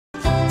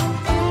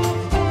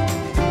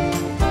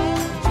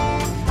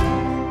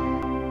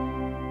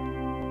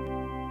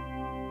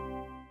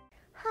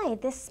Hi,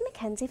 this is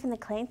Mackenzie from the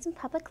Clarington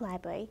Public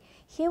Library,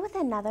 here with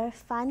another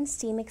fun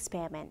STEAM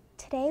experiment.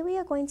 Today we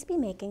are going to be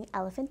making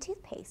elephant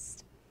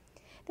toothpaste.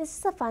 This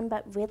is a fun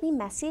but really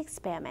messy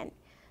experiment,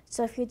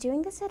 so if you're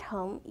doing this at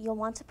home, you'll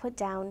want to put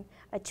down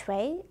a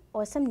tray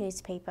or some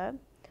newspaper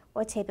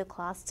or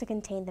tablecloths to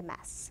contain the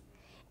mess.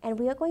 And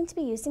we are going to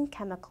be using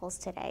chemicals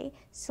today,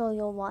 so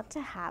you'll want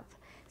to have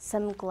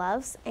some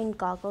gloves and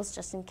goggles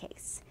just in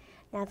case.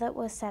 Now that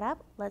we're set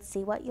up, let's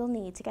see what you'll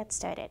need to get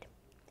started.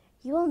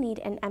 You will need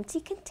an empty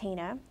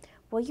container.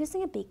 We're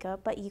using a beaker,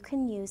 but you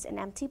can use an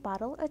empty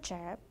bottle or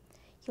jar.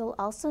 You'll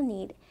also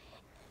need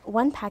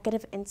 1 packet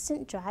of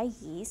instant dry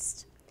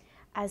yeast,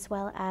 as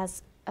well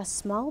as a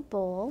small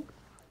bowl,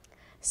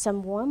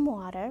 some warm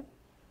water,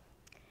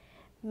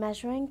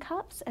 measuring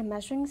cups and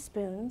measuring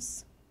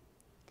spoons,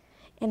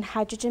 and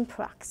hydrogen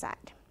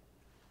peroxide.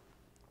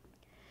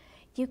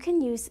 You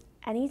can use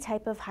any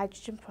type of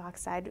hydrogen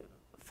peroxide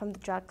from the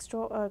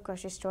drugstore or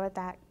grocery store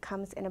that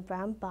comes in a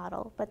brown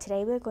bottle, but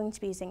today we're going to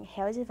be using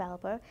Hair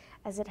Developer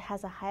as it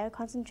has a higher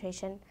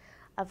concentration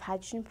of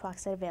hydrogen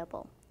peroxide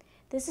available.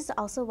 This is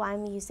also why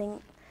I'm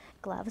using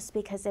gloves,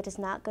 because it is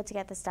not good to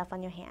get the stuff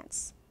on your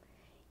hands.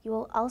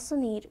 You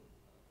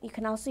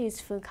can also use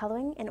food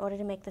coloring in order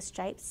to make the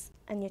stripes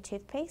on your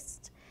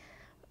toothpaste,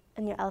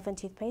 and your elephant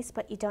toothpaste,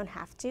 but you don't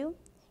have to.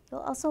 You'll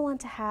also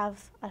want to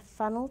have a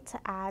funnel to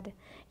add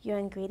your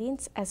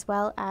ingredients, as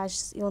well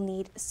as you'll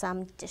need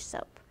some dish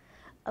soap.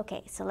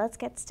 Okay, so let's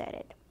get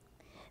started.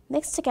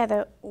 Mix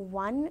together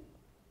 1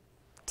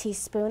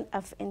 teaspoon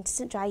of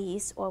instant dry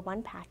yeast, or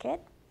 1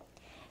 packet,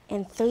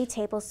 and 3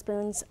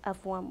 tablespoons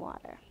of warm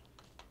water.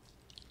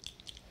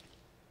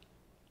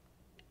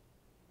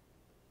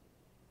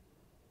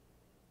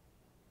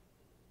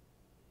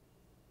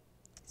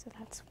 So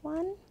that's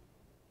 1.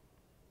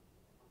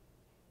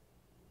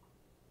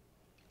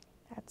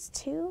 That's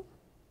 2,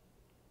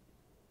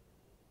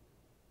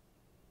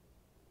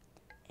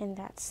 and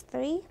that's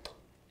 3,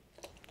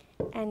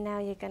 and now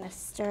you're going to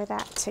stir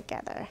that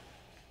together.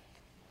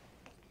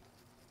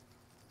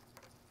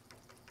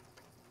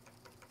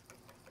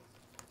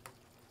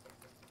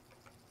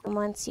 And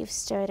once you've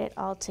stirred it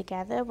all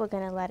together, we're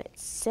going to let it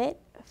sit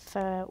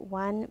for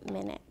 1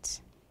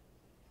 minute.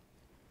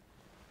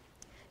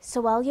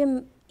 So while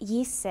your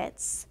yeast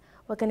sits,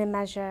 we're going to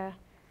measure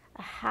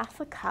a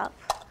 1/2 cup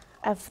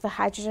of the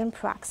hydrogen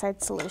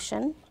peroxide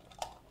solution.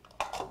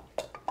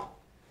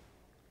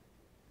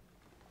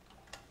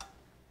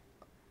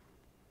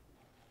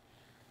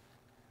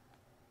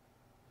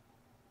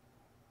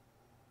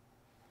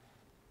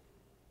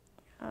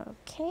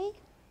 Okay.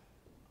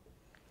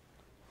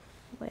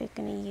 We're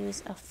going to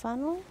use a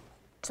funnel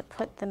to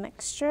put the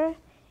mixture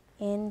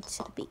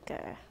into the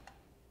beaker.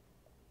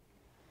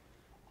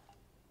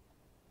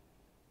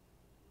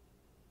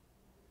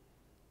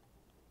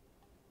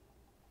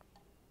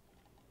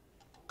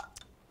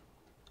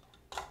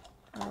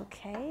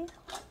 Okay,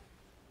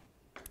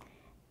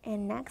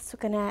 and next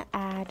we're going to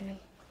add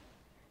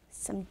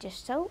some dish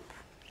soap,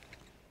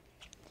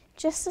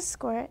 just a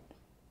squirt,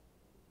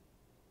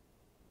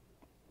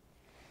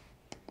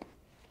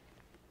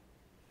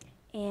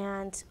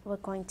 and we're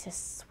going to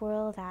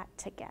swirl that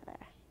together.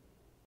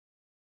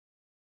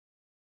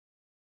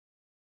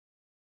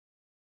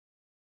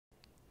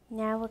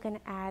 Now we're going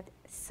to add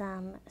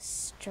some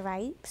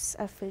stripes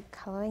of food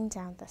coloring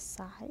down the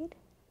side.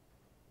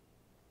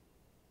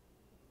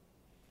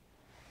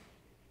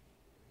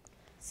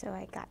 So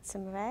I got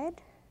some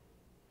red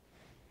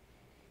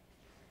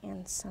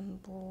and some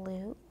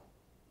blue.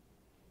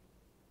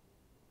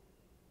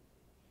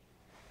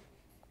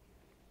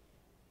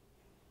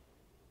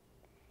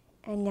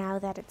 And now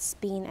that it's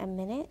been a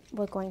minute,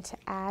 we're going to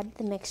add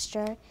the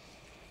mixture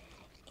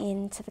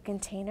into the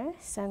container.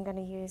 So I'm going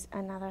to use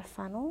another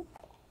funnel.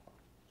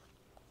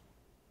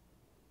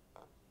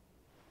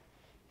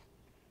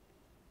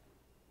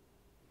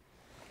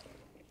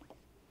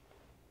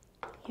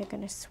 You're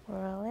going to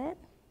swirl it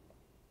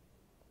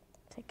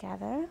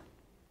together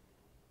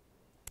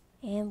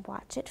and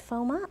watch it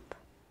foam up.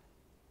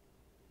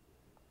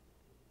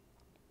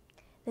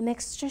 The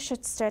mixture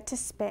should start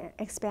to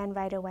expand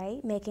right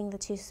away, making the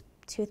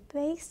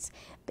toothpaste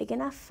big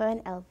enough for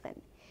an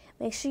elephant.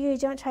 Make sure you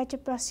don't try to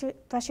brush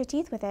your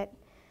teeth with it,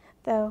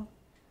 though.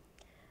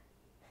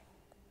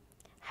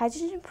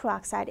 Hydrogen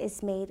peroxide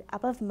is made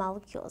up of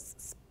molecules,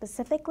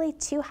 specifically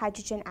 2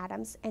 hydrogen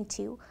atoms and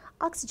 2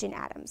 oxygen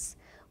atoms.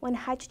 When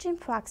hydrogen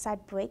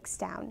peroxide breaks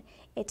down,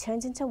 it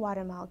turns into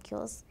water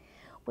molecules,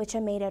 which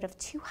are made out of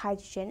 2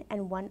 hydrogen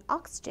and 1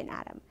 oxygen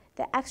atom.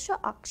 The extra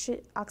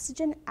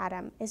oxygen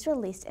atom is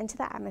released into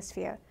the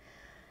atmosphere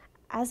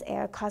as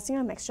air, causing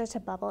our mixture to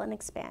bubble and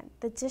expand.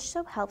 The dish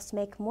soap helps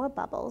make more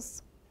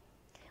bubbles,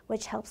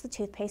 which helps the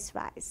toothpaste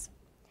rise.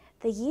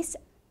 The yeast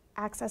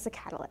acts as a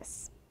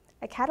catalyst.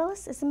 A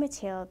catalyst is a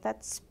material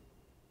that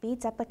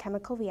speeds up a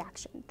chemical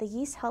reaction. The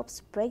yeast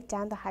helps break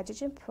down the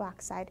hydrogen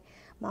peroxide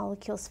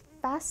molecules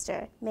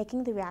faster,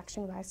 making the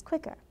reaction rise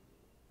quicker.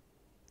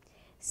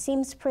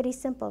 Seems pretty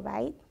simple,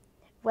 right?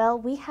 Well,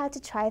 we had to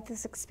try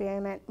this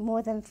experiment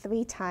more than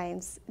 3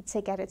 times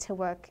to get it to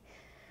work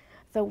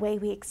the way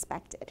we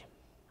expected.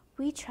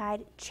 We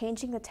tried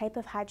changing the type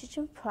of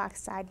hydrogen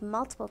peroxide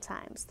multiple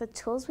times, the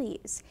tools we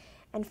use,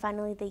 and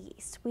finally the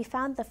yeast. We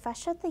found the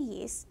fresher the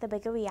yeast, the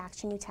bigger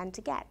reaction you tend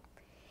to get.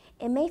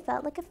 It may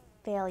felt like a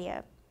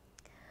failure,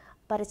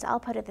 but it's all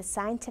part of the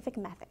scientific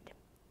method.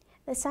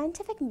 The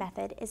scientific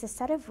method is a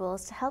set of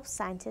rules to help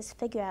scientists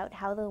figure out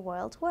how the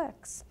world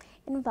works.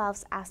 It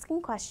involves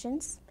asking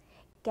questions,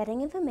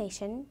 getting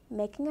information,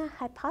 making a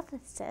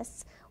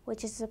hypothesis,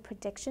 which is a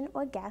prediction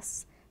or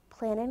guess,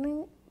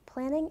 planning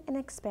an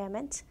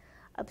experiment,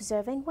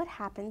 observing what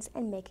happens,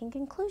 and making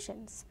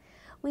conclusions.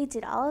 We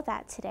did all of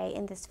that today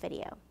in this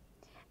video.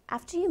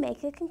 After you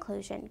make a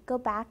conclusion, go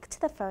back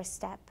to the first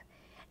step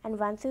and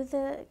run through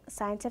the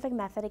scientific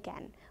method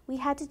again. We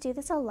had to do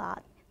this a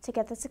lot to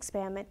get this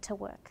experiment to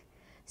work.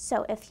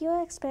 So if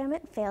your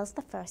experiment fails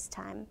the first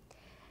time,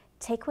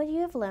 take what you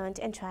have learned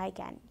and try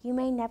again. You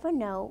may never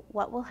know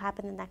what will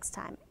happen the next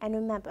time. And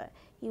remember,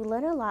 you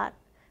learn a lot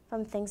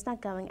from things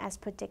not going as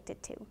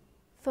predicted to.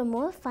 For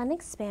more fun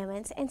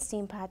experiments and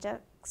STEAM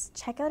projects,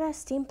 check out our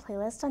STEAM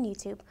playlist on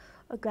YouTube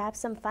or grab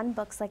some fun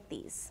books like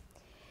these.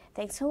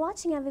 Thanks for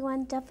watching,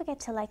 everyone. Don't forget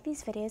to like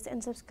these videos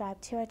and subscribe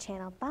to our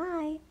channel.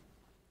 Bye!